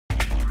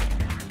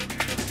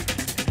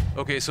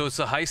Okay, so it's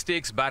a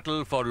high-stakes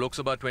battle for Lok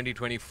Sabha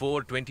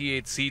 2024,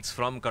 28 seats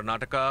from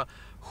Karnataka.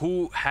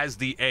 Who has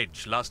the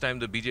edge? Last time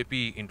the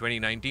BJP in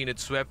 2019 it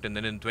swept, and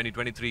then in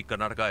 2023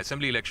 Karnataka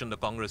Assembly election the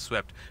Congress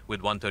swept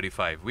with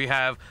 135. We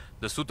have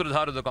the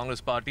Sutradhar of the Congress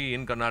party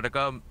in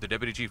Karnataka, the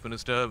Deputy Chief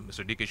Minister,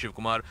 Mr. D.K.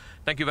 Shivakumar.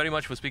 Thank you very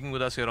much for speaking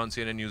with us here on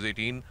CNN News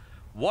 18.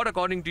 What,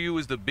 according to you,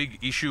 is the big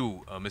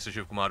issue, Mr.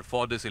 Shivakumar,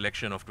 for this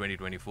election of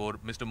 2024?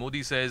 Mr.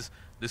 Modi says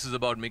this is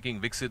about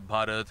making Viksit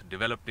Bharat,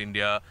 developed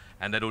India,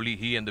 and that only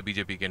he and the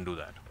BJP can do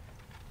that.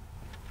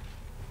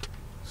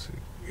 See,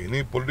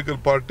 any political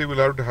party will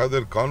have to have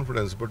their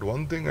confidence, but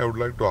one thing I would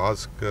like to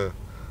ask the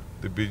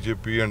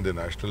BJP and the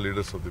national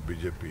leaders of the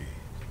BJP,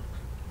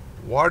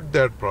 what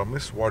they had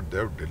promised, what they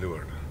have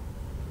delivered.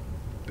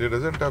 They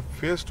doesn't have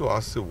face to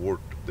ask the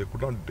vote. They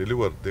could not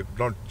deliver. They could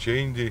not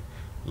change the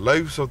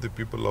lives of the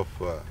people of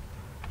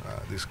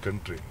this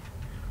country.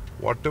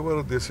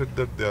 Whatever they said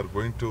that they are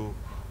going to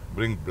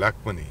bring black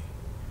money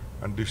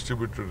and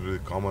distribute it to the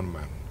common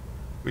man.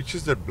 Which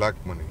is that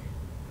black money?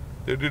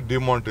 They did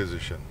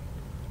demonetization.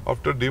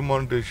 After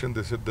demonetization,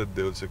 they said that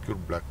they will secure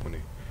black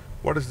money.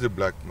 What is the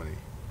black money?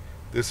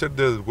 They said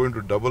they are going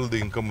to double the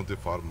income of the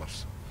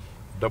farmers,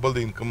 double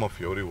the income of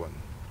everyone.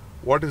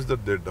 What is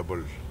that they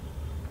doubled?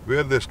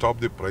 Where they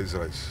stopped the price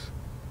rise?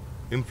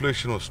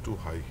 Inflation was too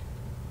high.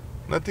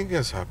 Nothing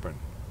has happened.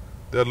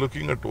 They are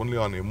looking at only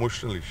on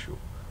emotional issue.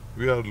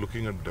 We are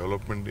looking at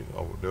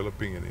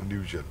developing an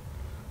individual.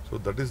 So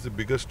that is the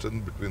biggest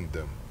strength between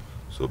them.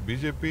 So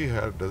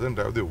BJP doesn't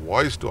have the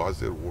voice to ask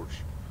their votes.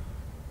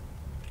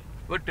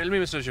 But tell me,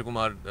 Mr.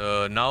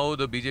 Shivakumar, now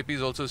the BJP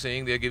is also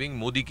saying they are giving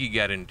Modi ki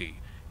guarantee.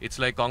 It's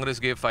like Congress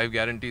gave 5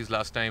 guarantees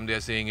last time. They are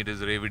saying it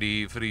is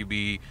Revidi,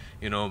 freebie,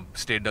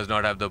 state does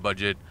not have the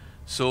budget.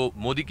 So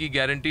Modi ki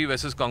guarantee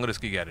versus Congress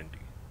ki guarantee.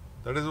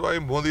 That is why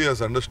Modi has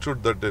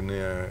understood that the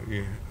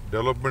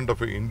development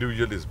of an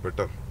individual is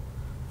better.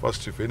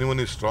 First, if anyone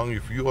is strong,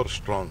 if you are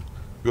strong,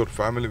 your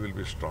family will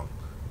be strong.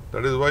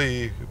 That is why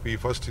he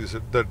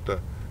said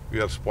that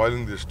we are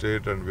spoiling the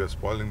state and we are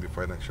spoiling the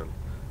financial.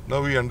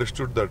 Now he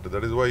understood that.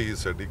 That is why he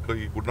said he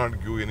could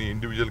not give any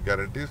individual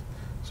guarantees.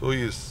 So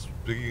he is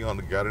speaking on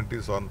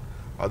guarantees on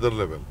other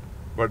level.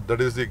 But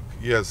that is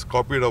he has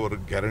copied our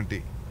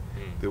guarantee.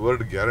 The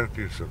word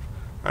guarantee itself.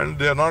 And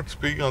they are not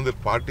speaking on their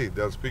party,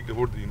 they are speaking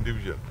about the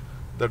individual.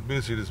 That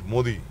means it is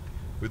Modi.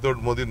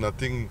 Without Modi,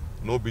 nothing,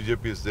 no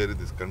BJP is there in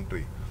this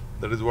country.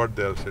 That is what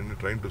they are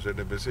trying to send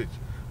a message.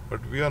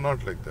 But we are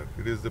not like that.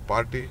 It is the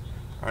party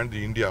and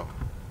the India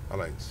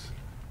alliance.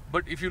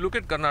 But if you look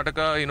at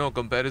Karnataka,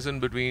 comparison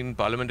between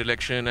parliament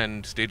election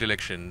and state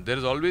election, there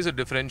is always a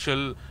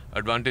differential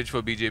advantage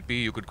for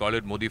BJP. You could call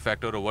it Modi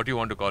factor or what you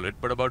want to call it,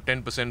 but about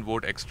 10%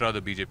 vote extra the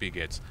BJP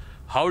gets.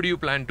 How do you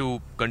plan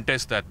to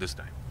contest that this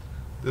time?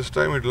 This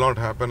time it will not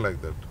happen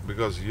like that,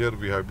 because here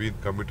we have been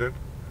committed.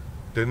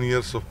 10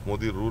 years of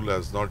Modi rule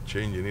has not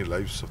changed any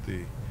lives of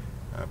the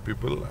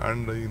people,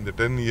 and in the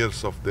 10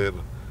 years of their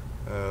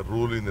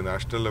rule in the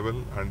national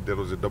level, and there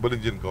was a double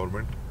engine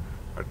government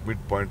at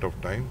midpoint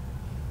of time.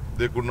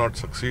 They could not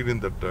succeed in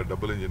that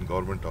double engine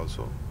government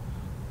also.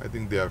 I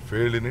think they have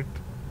failed in it.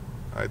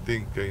 I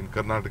think in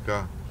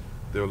Karnataka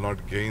they will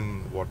not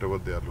gain whatever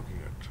they are looking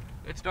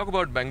at. Let's talk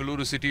about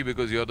Bengaluru city,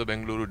 because you're the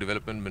Bengaluru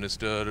development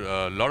minister.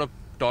 A lot of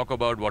talk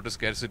about water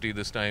scarcity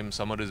this time.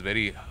 Summer is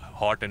very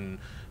hot and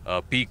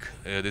peak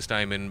this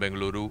time in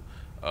Bengaluru.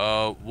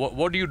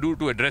 What do you do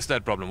to address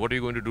that problem? What are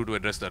you going to do to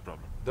address that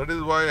problem? That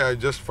is why I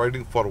just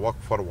fighting for work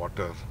for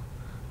water.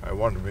 I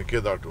want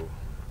Mekedatu.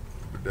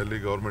 The Delhi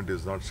government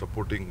is not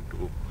supporting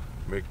to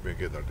make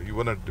Mekedatu.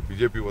 Even at the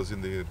BJP was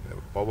in the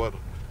power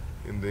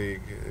in the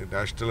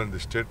national and the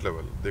state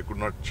level, they could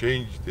not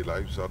change the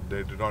lives, or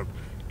they did not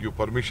give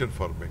permission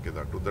for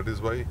Mekedatu. That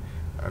is why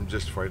I am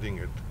just fighting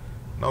it.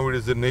 Now it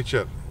is the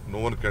nature. No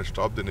one can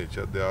stop the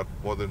nature. There are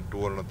more than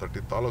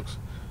 230 taluks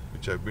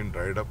which have been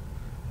dried up.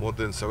 More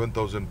than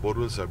 7,000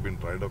 borewells have been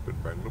dried up in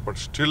Bangalore. But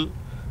still,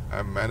 I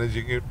am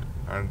managing it,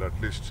 and at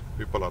least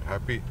people are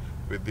happy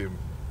with the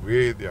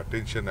way, the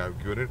attention I have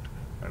given it,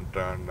 and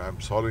I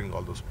am solving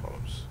all those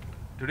problems.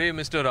 Today,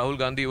 Mr. Rahul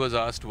Gandhi was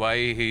asked why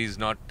he is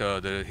not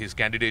his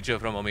candidature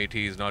from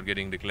Amethi is not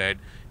getting declared.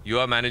 You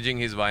are managing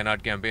his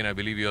Wayanad campaign. I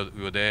believe you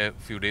were there a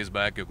few days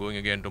back. You're going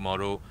again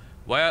tomorrow.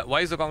 Why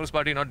is the Congress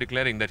party not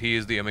declaring that he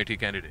is the Amethi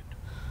candidate?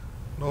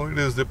 No, it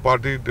is the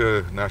party,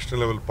 the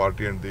national level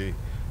party, and the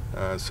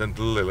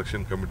Central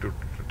Election Committee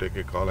to take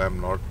a call. I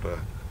am not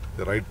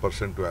the right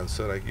person to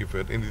answer. If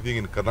anything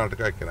in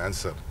Karnataka, I can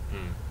answer.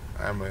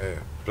 I am a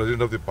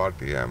president of the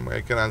party.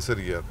 I can answer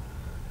here.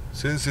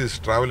 Since he is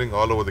traveling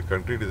all over the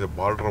country, it is a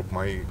border of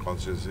my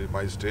constituency,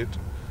 my state.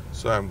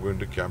 So I am going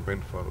to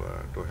campaign for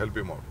to help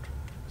him out.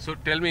 So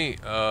tell me,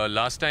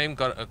 last time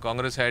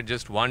Congress had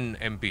just one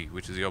MP,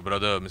 which is your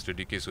brother, Mr.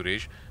 D.K.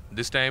 Suresh.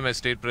 This time as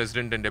state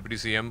president and deputy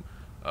CM,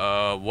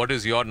 what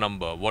is your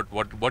number?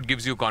 What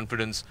gives you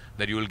confidence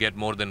that you will get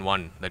more than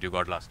one that you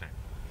got last time?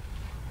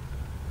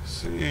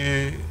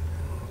 See,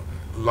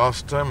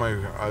 last time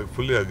I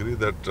fully agree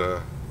that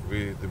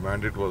the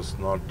mandate was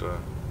not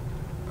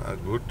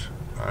good.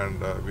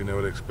 and we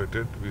never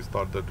expected. We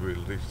thought that we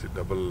will reach the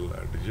double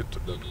digit.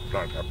 That could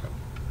not happen.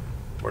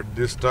 But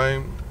this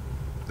time,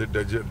 the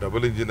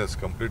double engine has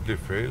completely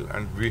failed,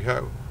 and we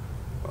have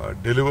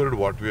delivered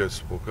what we have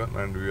spoken,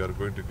 and we are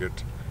going to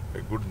get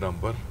a good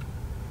number.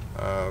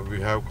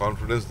 We have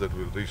confidence that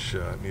we'll reach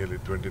nearly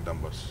 20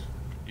 numbers.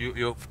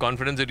 You have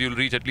confidence that you'll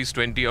reach at least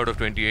 20 out of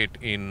 28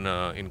 in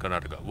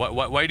Karnataka.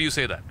 Why do you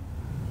say that?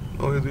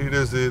 No, it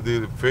is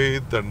the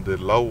faith and the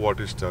love what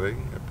is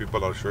telling.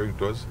 People are showing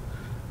to us.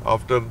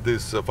 After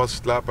this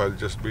first lap, I'll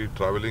just be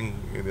traveling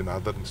in the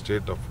northern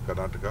state of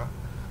Karnataka.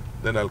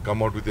 Then I'll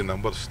come out with the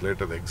numbers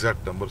later, the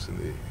exact numbers in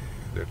the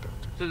later.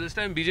 So this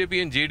time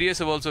BJP and JDS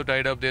have also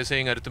tied up. They're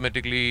saying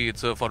arithmetically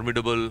it's a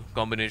formidable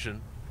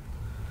combination.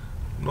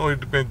 No,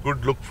 it may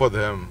good look for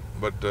them,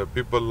 but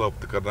people of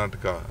the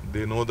Karnataka,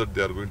 they know that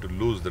they are going to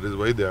lose. That is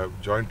why they have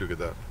joined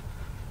together.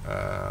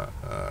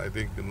 I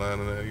think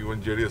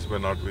even JDS may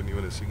not win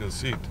even a single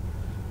seat.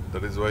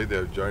 That is why they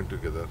have joined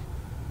together.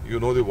 You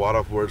know the war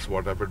of words,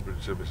 what happened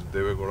between Mr.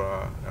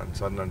 Devegowda and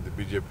son and the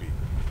BJP.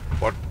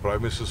 What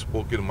Prime Minister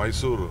spoke in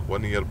Mysore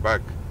 1 year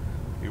back.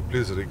 You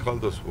please recall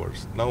those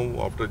words. Now,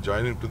 after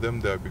joining to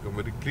them, they have become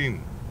very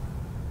clean.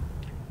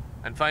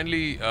 And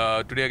finally,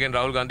 today again,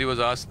 Rahul Gandhi was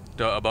asked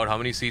about how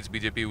many seats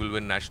BJP will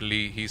win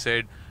nationally. He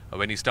said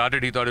when he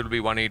started, he thought it would be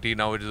 180.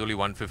 Now it is only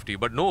 150.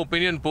 But no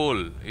opinion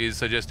poll is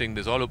suggesting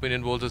this. All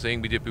opinion polls are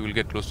saying BJP will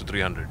get close to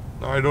 300.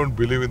 No, I don't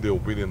believe in the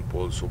opinion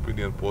polls.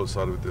 Opinion polls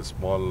are with the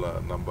small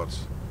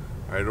numbers.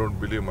 I don't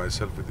believe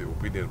myself with the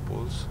opinion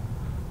polls.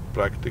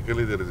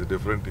 Practically, there is a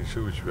different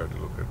issue which we have to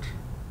look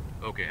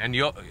at. Okay. And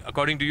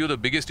according to you, the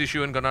biggest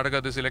issue in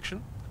Karnataka this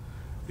election?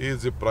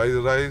 Is the price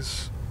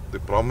rise, the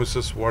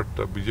promises what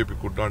BJP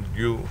could not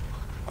give,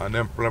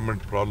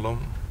 unemployment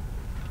problem,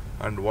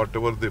 and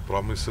whatever the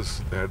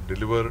promises they had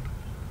delivered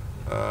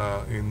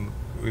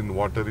in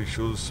water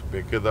issues,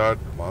 Mekedat,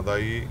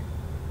 Madai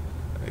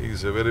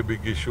is a very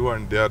big issue,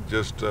 and they are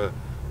just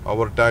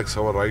our tax,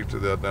 our right.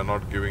 They are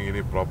not giving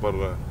any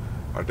proper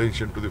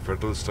attention to the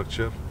federal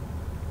structure.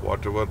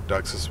 Whatever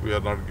taxes we are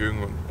not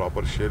giving,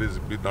 proper share is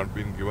not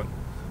being given.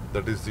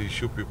 That is the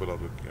issue people are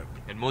looking at.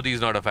 And Modi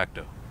is not a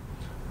factor.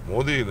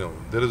 Modi, no,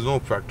 there is no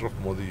factor of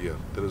Modi here.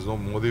 There is no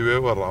Modi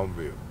wave or Ram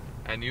wave.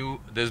 And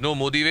there's no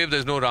Modi wave,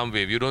 there's no Ram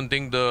wave. You don't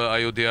think the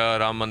Ayodhya,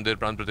 Ram Mandir,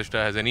 Pran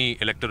Pratishtha has any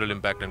electoral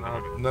impact in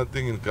Karnataka?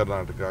 Nothing in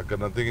Karnataka,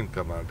 nothing in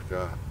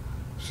Karnataka.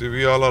 See,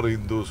 we all are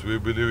Hindus, we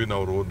believe in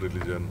our own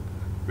religion,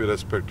 we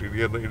respect it.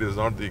 Here, it is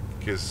not the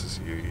case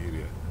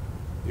area.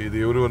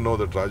 Everyone knows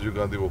that Rajiv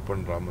Gandhi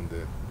opened Ram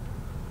Mandir.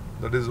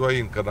 That is why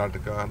in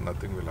Karnataka,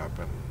 nothing will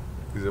happen.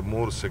 It is a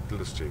more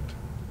secular state.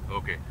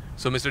 Okay.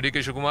 So, Mr. D.K.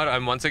 Shivakumar,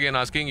 I'm once again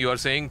asking, you are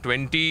saying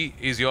 20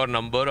 is your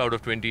number out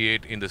of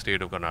 28 in the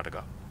state of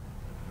Karnataka?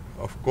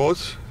 Of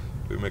course,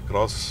 we may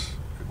cross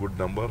a good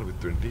number with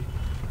 20.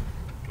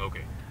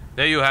 Okay.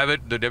 There you have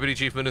it, the Deputy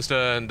Chief Minister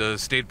and the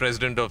State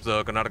President of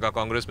the Karnataka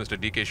Congress, Mr.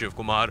 D.K.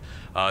 Shivakumar,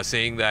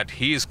 saying that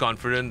he is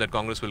confident that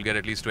Congress will get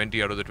at least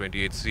 20 out of the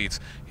 28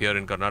 seats here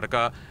in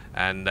Karnataka,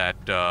 and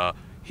that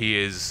he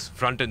is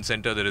front and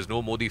center. There is no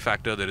Modi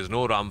factor, there is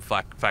no Ram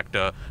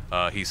factor,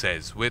 he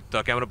says. With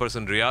camera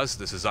person Riaz,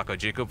 this is Zaka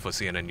Jacob for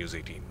CNN News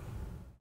 18.